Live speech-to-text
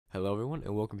Hello everyone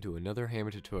and welcome to another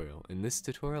Hammer tutorial. In this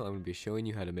tutorial I'm going to be showing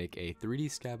you how to make a 3D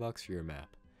skybox for your map.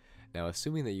 Now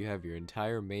assuming that you have your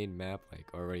entire main map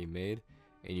already made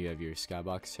and you have your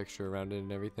skybox texture around it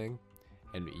and everything,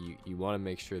 and you want to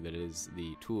make sure that it is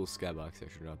the tools skybox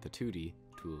texture, not the 2D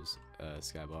tools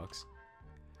skybox,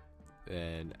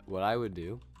 then what I would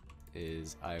do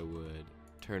is I would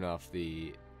turn off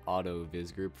the auto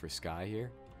viz group for sky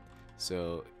here,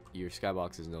 so your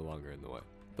skybox is no longer in the way.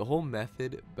 The whole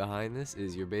method behind this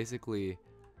is you're basically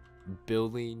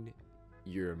building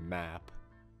your map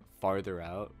farther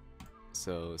out.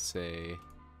 So say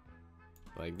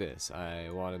like this, I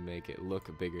want to make it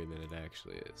look bigger than it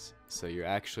actually is. So you're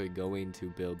actually going to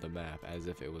build the map as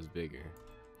if it was bigger.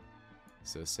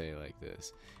 So say like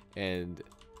this, and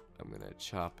I'm gonna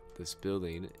chop this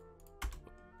building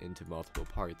into multiple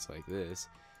parts like this.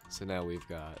 So now we've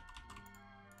got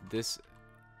this.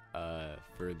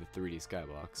 For the 3D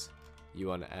skybox, you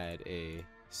want to add a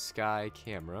sky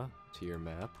camera to your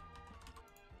map,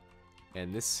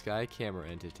 and this sky camera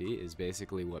entity is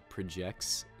basically what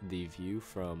projects the view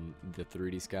from the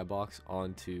 3D skybox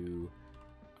onto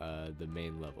the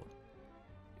main level.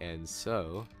 And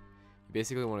so you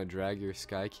basically want to drag your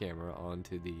sky camera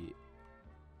onto the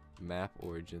map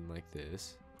origin like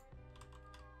this,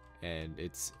 and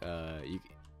it's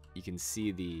you can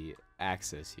see the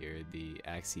axis here, the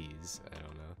axes, I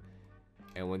don't know.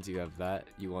 And once you have that,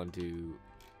 you want to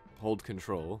hold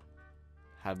control,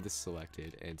 have this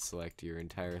selected, and select your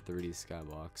entire 3D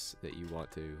skybox that you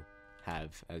want to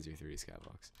have as your 3D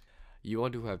skybox. You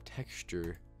want to have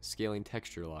texture, scaling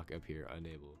texture lock up here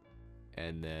enabled.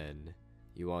 And then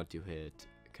you want to hit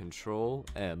Control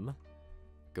M,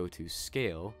 go to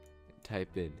scale, and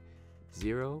type in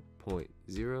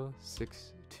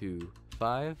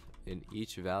 0.0625 in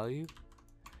each value,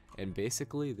 and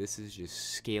basically this is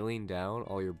just scaling down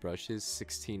all your brushes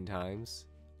 16 times,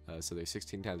 so they're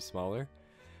 16 times smaller,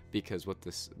 because what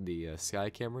the sky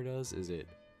camera does is it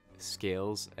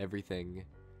scales everything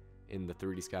in the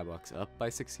 3D skybox up by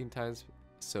 16 times,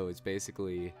 so it's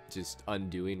basically just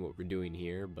undoing what we're doing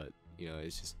here, but you know,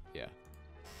 it's just, yeah.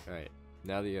 Alright,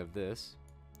 now that you have this,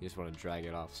 you just want to drag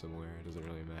it off somewhere, it doesn't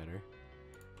really matter.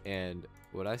 And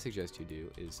what I suggest you do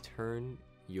is turn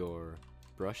your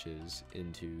brushes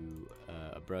into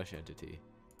a brush entity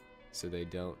so they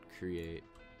don't create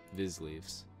viz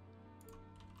leaves,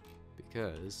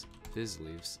 because viz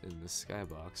leaves in the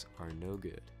skybox are no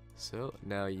good. So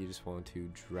now you just want to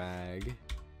drag,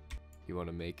 you want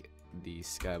to make the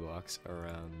skybox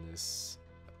around this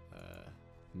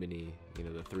mini, you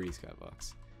know, the 3D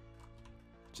skybox,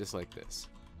 just like this.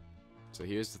 So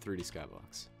here's the 3D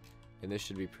skybox, and this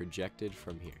should be projected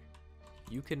from here.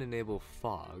 You can enable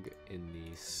fog in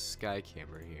the sky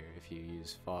camera here if you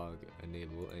use fog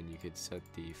enable, and you could set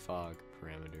the fog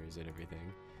parameters and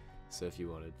everything. So if you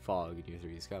wanted fog in your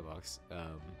 3D skybox,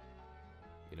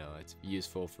 you know, it's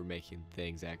useful for making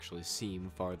things actually seem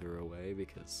farther away,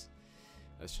 because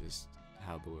that's just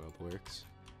how the world works.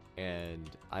 And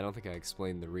I don't think I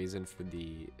explained the reason for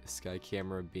the sky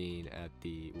camera being at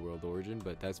the world origin,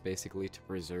 but that's basically to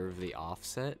preserve the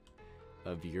offset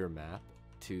of your map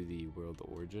to the world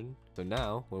origin. So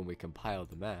now when we compile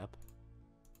the map,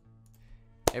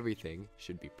 everything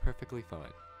should be perfectly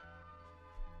fine.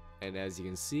 And as you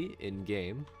can see in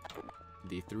game,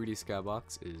 the 3D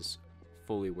skybox is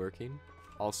fully working.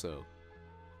 Also,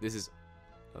 this is,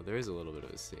 oh, there is a little bit of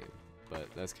a seam, but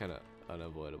that's kind of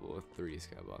unavoidable with 3D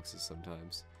skyboxes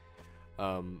sometimes.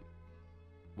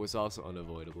 What's also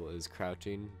unavoidable is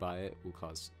crouching by it will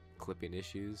cause clipping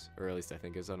issues, or at least I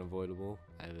think it's unavoidable.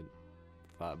 I haven't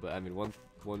thought, but I mean, one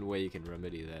way you can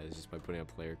remedy that is just by putting a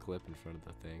player clip in front of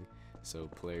the thing, so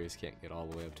players can't get all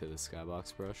the way up to the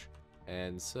skybox brush.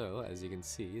 And so, as you can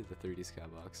see, the 3D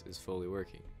skybox is fully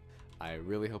working. I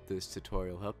really hope this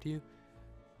tutorial helped you.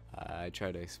 I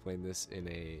try to explain this in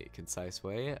a concise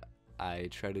way. I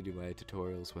try to do my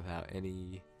tutorials without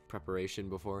any preparation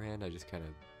beforehand. I just kind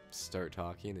of start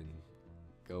talking and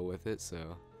go with it.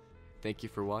 So thank you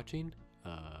for watching.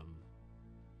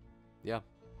 Yeah.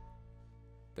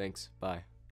 Thanks. Bye.